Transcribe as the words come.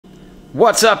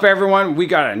What's up, everyone? We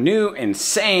got a new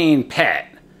insane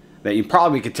pet that you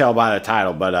probably could tell by the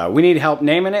title, but we need help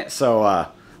naming it, so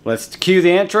let's cue the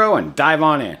intro and dive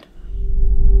on in.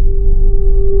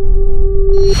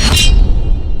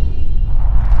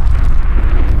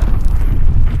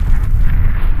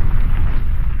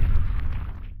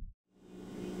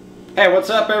 Hey, what's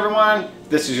up, everyone? If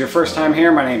this is your first time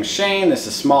here, my name is Shane. This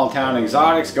is Small Town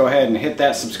Exotics. Go ahead and hit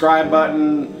that subscribe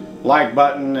button, like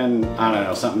button, and I don't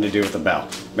know, something to do with the bell.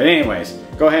 But anyways,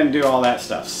 go ahead and do all that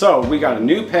stuff. So we got a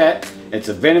new pet. It's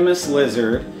a venomous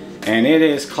lizard, and it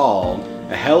is called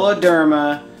a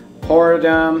Heloderma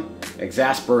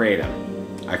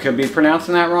Exasperatum. I could be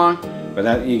pronouncing that wrong, but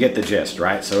that, you get the gist,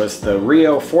 right? So it's the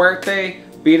Rio Fuerte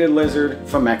beaded lizard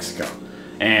from Mexico,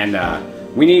 and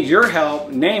we need your help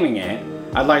naming it.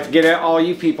 I'd like to get all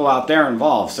you people out there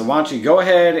involved. So why don't you go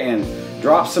ahead and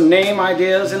drop some name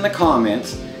ideas in the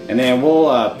comments, and then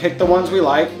we'll pick the ones we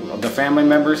like. The family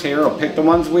members here will pick the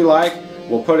ones we like.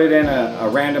 We'll put it in a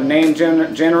random name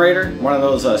generator, one of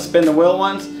those spin the wheel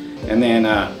ones, and then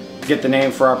get the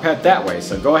name for our pet that way.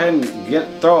 So go ahead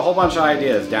and throw a whole bunch of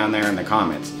ideas down there in the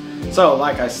comments. So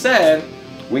like I said,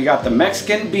 we got the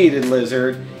Mexican beaded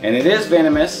lizard, and it is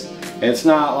venomous. It's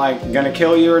not like gonna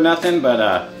kill you or nothing,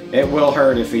 but it will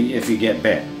hurt if you get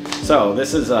bit. So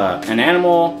this is an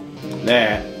animal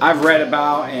that I've read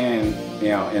about in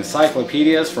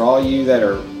encyclopedias. For all you that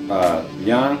are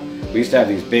young, we used to have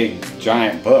these big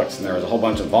giant books, and there was a whole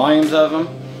bunch of volumes of them,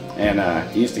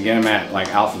 and you used to get them at like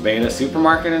Alpha Beta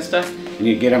supermarket and stuff, and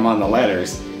you'd get them on the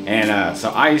letters. And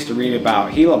so I used to read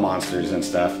about Gila monsters and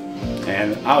stuff,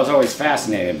 and I was always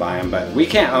fascinated by them. But we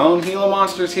can't own Gila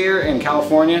monsters here in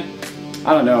California.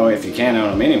 I don't know if you can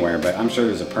own them anywhere, but I'm sure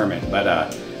there's a permit.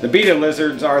 But the beaded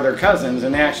lizards are their cousins,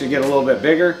 and they actually get a little bit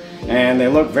bigger, and they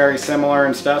look very similar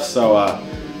and stuff. So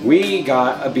we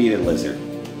got a beaded lizard,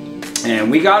 and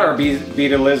we got our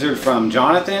beaded lizard from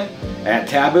Jonathan at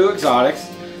Taboo Exotics.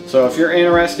 So if you're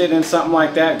interested in something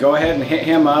like that, go ahead and hit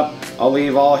him up. I'll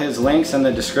leave all his links in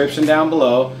the description down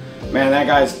below. Man, that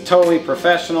guy's totally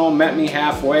professional, met me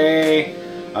halfway.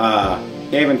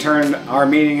 He even turned our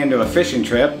meeting into a fishing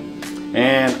trip.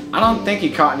 And I don't think he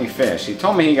caught any fish. He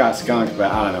told me he got skunked,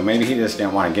 but I don't know, maybe he just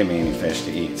didn't want to give me any fish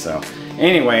to eat. So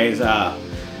anyways,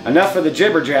 enough of the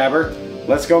jibber jabber.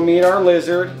 Let's go meet our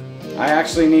lizard. I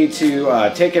actually need to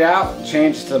take it out,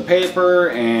 change the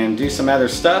paper, and do some other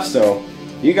stuff, so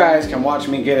you guys can watch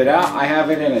me get it out. I have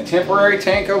it in a temporary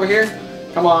tank over here.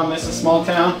 Come on, Mrs. Small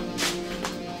Town.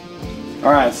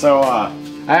 Alright, so I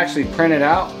actually printed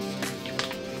out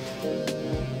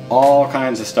all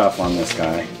kinds of stuff on this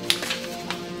guy.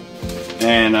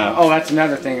 And oh, that's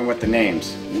another thing with the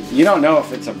names. You don't know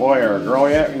if it's a boy or a girl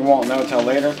yet. You won't know till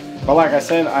later. But like I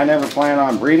said, I never plan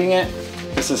on breeding it.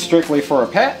 This is strictly for a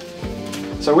pet,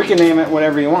 so we can name it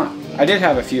whatever you want. I did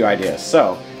have a few ideas.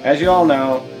 So as you all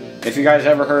know, if you guys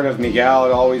ever heard of Miguel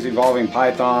at Always Evolving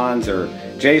Pythons, or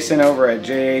Jason over at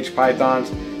JH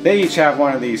Pythons, they each have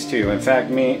one of these too. In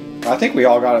fact, I think we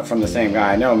all got it from the same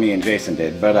guy. I know me and Jason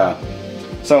did. But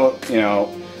so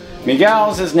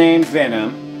Miguel's is named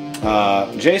Venom.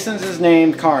 Jason's is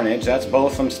named Carnage. That's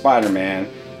both from Spider-Man.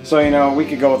 So we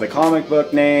could go with a comic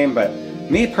book name, but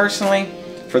me personally,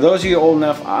 for those of you old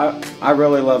enough, I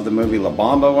really loved the movie La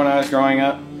Bamba when I was growing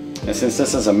up. And since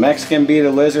this is a Mexican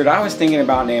beaded lizard, I was thinking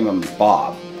about naming him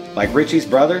Bob, like Richie's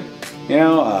brother.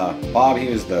 Bob, he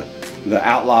was the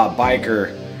outlaw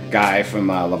biker guy from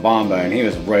La Bamba, and he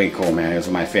was really cool, man. He was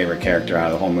my favorite character out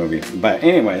of the whole movie. But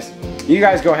anyways, you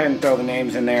guys go ahead and throw the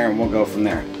names in there, and we'll go from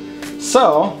there.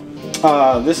 So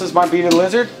this is my beaded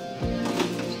lizard,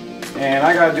 and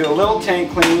I gotta do a little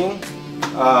tank cleaning,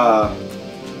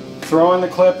 throw in the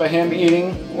clip of him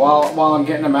eating while I'm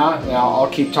getting him out. Now I'll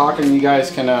keep talking, you guys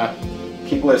can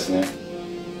keep listening.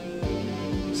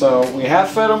 So we have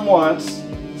fed him once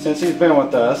since he's been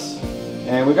with us,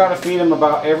 and we gotta feed him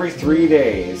about every 3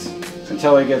 days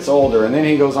until he gets older, and then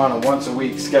he goes on a once a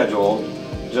week schedule,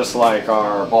 just like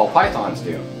our ball pythons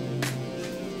do.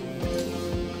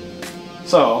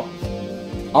 So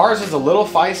ours is a little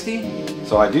feisty,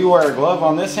 so I do wear a glove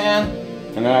on this hand,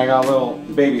 and then I got a little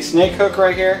baby snake hook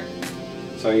right here,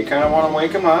 so you kind of want to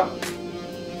wake him up.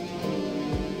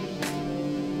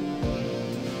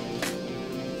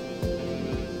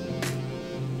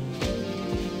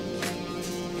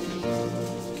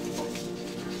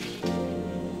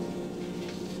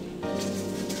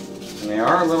 And they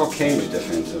are a little cage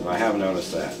defensive, I have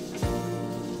noticed that.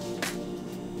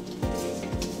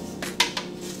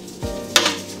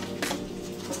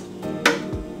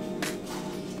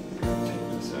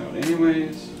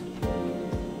 Anyways,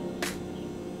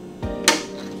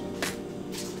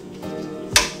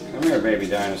 come here, baby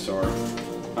dinosaur.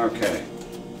 Okay,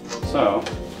 so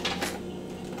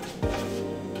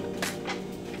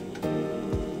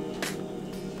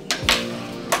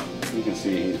you can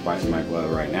see he's biting my glove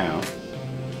right now,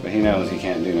 but he knows he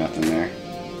can't do nothing there.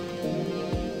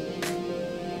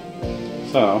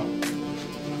 So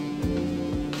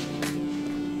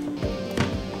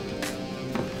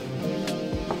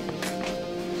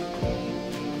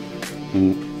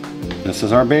this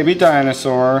is our baby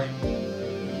dinosaur.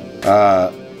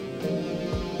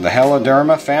 The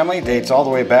Heloderma family dates all the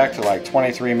way back to like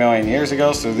 23 million years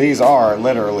ago, so these are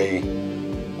literally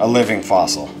a living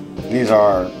fossil. These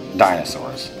are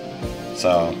dinosaurs.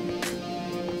 So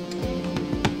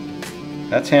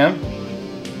that's him.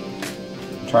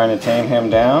 I'm trying to tame him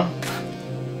down.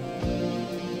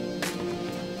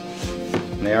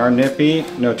 They are nippy,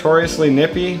 notoriously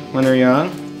nippy when they're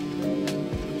young.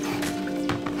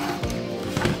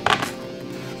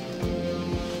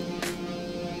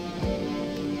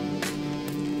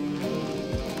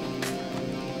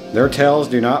 Their tails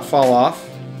do not fall off.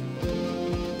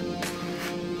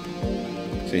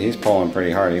 See, he's pulling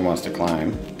pretty hard. He wants to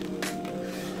climb.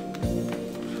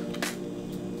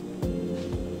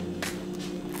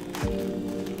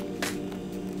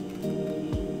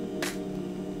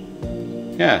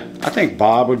 Yeah, I think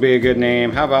Bob would be a good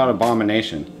name. How about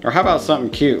Abomination? Or how about something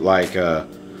cute like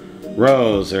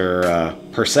Rose or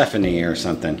Persephone or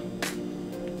something?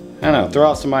 I don't know, throw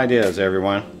out some ideas,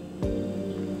 everyone.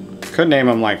 Could name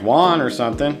them like Juan or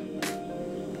something.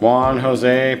 Juan,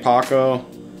 Jose, Paco,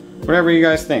 whatever you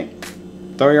guys think.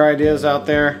 Throw your ideas out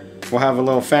there. We'll have a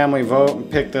little family vote and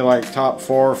pick the like top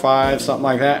 4 or 5, something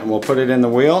like that, and we'll put it in the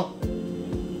wheel.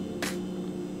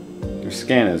 Their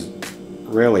skin is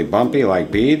really bumpy like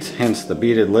beads, hence the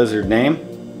Beaded Lizard name.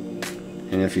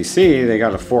 And if you see, they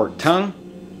got a forked tongue.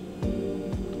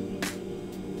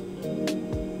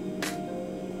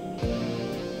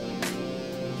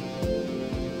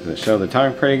 Does it show the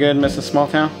tongue pretty good, Mrs.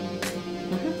 Smalltown?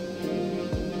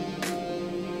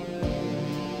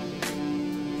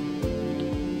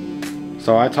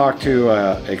 So I talked to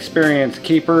an experienced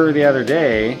keeper the other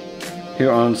day who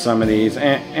owns some of these,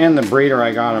 and the breeder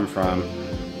I got them from.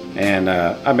 And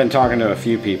I've been talking to a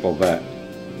few people, but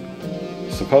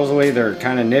supposedly they're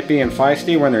kind of nippy and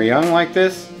feisty when they're young like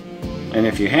this. And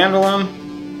if you handle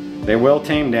them, they will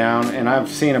tame down. And I've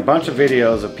seen a bunch of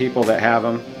videos of people that have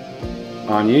them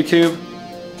on YouTube,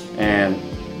 and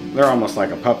they're almost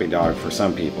like a puppy dog for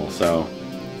some people. So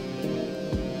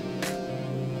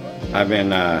I've been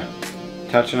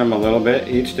touching him a little bit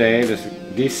each day, just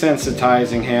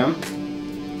desensitizing him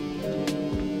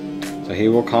so he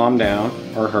will calm down,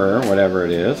 or her, whatever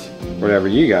it is, whatever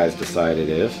you guys decide it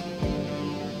is.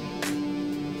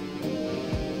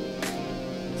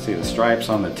 See the stripes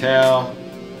on the tail.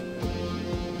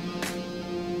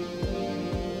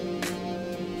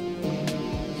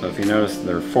 So if you notice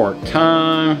their forked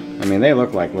tongue, I mean, they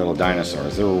look like little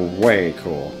dinosaurs. They're way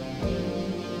cool.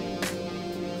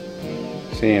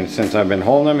 See, and since I've been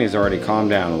holding him, he's already calmed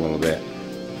down a little bit.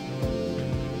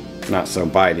 Not so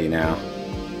bitey now.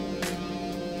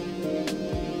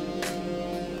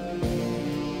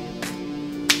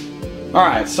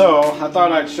 Alright, so I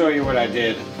thought I'd show you what I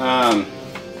did. I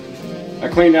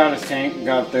cleaned out his tank,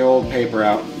 got the old paper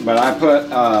out, but I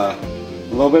put a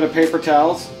little bit of paper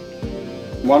towels,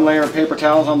 1 layer of paper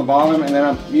towels on the bottom, and then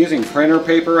I'm using printer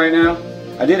paper right now.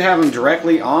 I did have him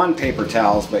directly on paper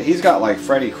towels, but he's got like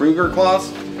Freddy Krueger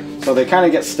claws, so they kind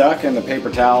of get stuck in the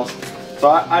paper towels. So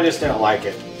I just didn't like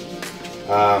it.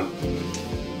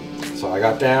 So I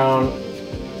got down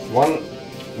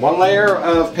one layer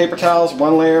of paper towels,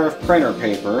 1 layer of printer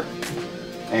paper,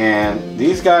 and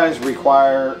these guys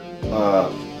require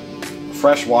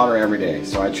fresh water every day.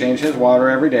 So I change his water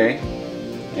every day.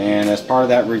 And as part of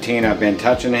that routine, I've been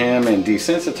touching him and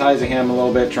desensitizing him a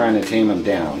little bit, trying to tame him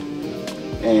down.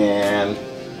 And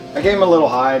I gave him a little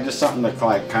hide, just something to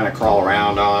like kind of crawl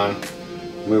around on,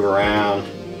 move around.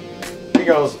 He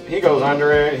goes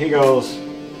under it, he goes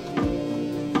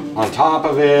on top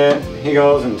of it, he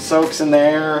goes and soaks in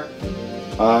there.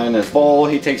 In his bowl,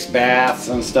 he takes baths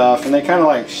and stuff, and they kind of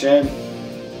like shed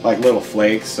like little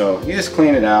flakes, so you just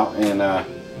clean it out. And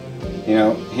you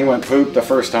know, he went poop the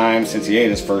first time since he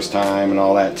ate his first time and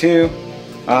all that too.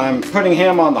 I'm putting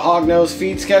him on the hog-nose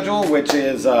feed schedule, which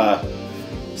is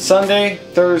Sunday,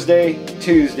 Thursday,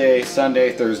 Tuesday,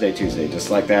 Sunday, Thursday, Tuesday,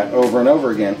 just like that over and over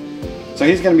again. So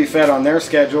he's going to be fed on their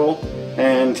schedule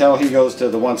until he goes to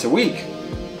the once a week.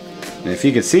 And if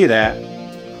you could see that,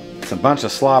 it's a bunch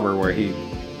of slobber where he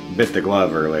bit the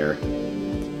glove earlier.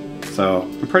 So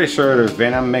I'm pretty sure there's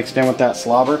venom mixed in with that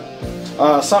slobber.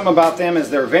 something about them is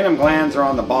their venom glands are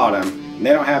on the bottom.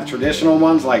 They don't have traditional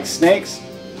ones like snakes.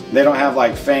 They don't have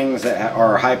like fangs that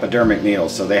are hypodermic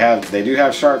needles. So they do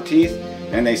have sharp teeth,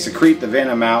 and they secrete the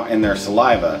venom out in their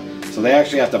saliva. So they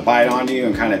actually have to bite onto you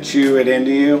and kind of chew it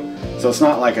into you. So it's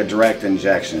not like a direct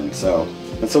injection. So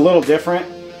it's a little different.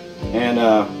 And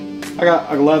I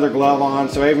got a leather glove on,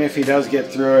 so even if he does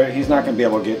get through it, he's not going to be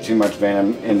able to get too much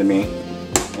venom into me.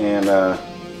 And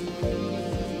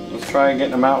let's try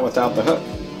getting him out without the hook.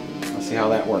 Let's see how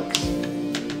that works.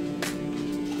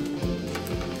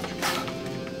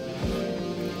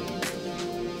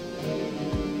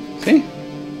 See?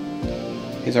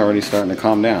 He's already starting to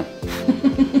calm down.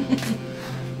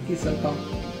 He's so calm.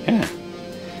 Yeah.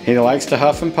 He likes to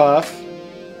huff and puff.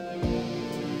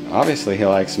 Obviously he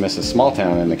likes Mrs.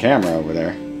 Smalltown in the camera over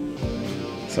there.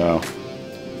 So.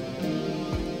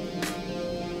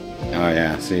 Oh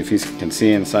yeah, see if you can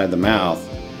see inside the mouth,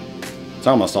 it's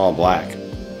almost all black.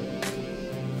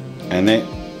 And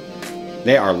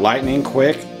they are lightning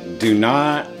quick. Do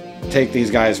not take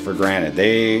these guys for granted.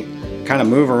 They kind of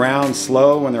move around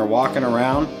slow when they're walking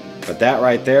around, but that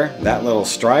right there, that little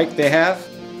strike they have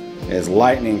is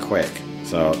lightning quick.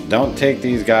 So don't take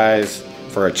these guys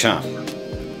for a chump.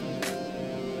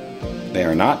 They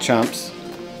are not chumps.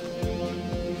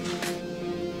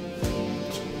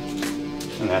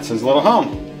 And that's his little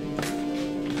home.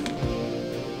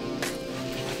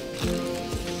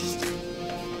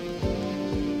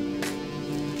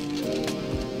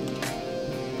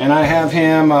 And I have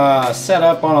him set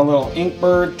up on a little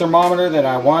Inkbird thermometer that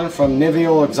I won from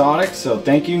Beaded Exotics. So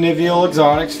thank you, Beaded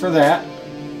Exotics, for that.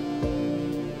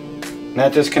 And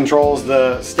that just controls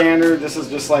the standard. This is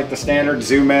just like the standard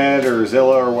Zoomed or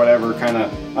Zilla or whatever, kind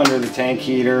of under the tank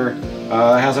heater. It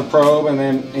has a probe, and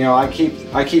then I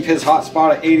keep his hot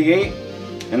spot at 88,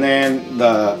 and then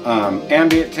the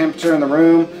ambient temperature in the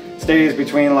room stays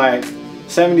between like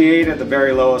 78 at the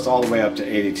very lowest all the way up to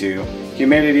 82.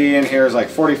 Humidity in here is like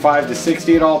 45 to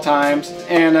 60 at all times,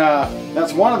 and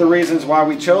that's one of the reasons why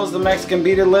we chose the Mexican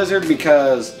Beaded Lizard,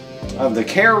 because of the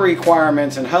care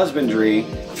requirements and husbandry.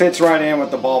 Fits right in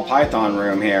with the ball python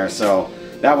room here. So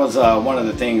that was one of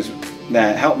the things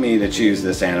that helped me to choose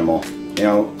this animal,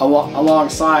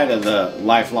 alongside of the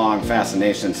lifelong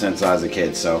fascination since I was a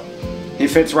kid. So he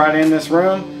fits right in this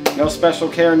room. No special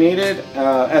care needed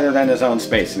other than his own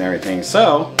space and everything.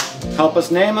 So help us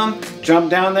name him,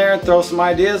 jump down there and throw some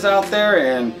ideas out there,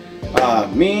 and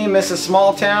me, Mrs.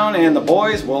 Smalltown, and the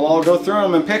boys will all go through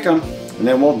them and pick them, and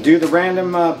then we'll do the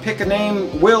random pick a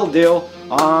name will deal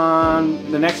on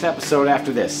the next episode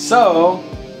after this. So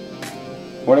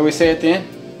what do we say at the end?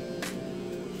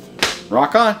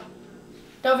 Rock on.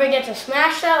 Don't forget to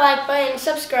smash that like button,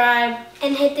 subscribe,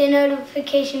 and hit the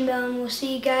notification bell, and we'll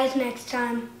see you guys next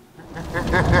time.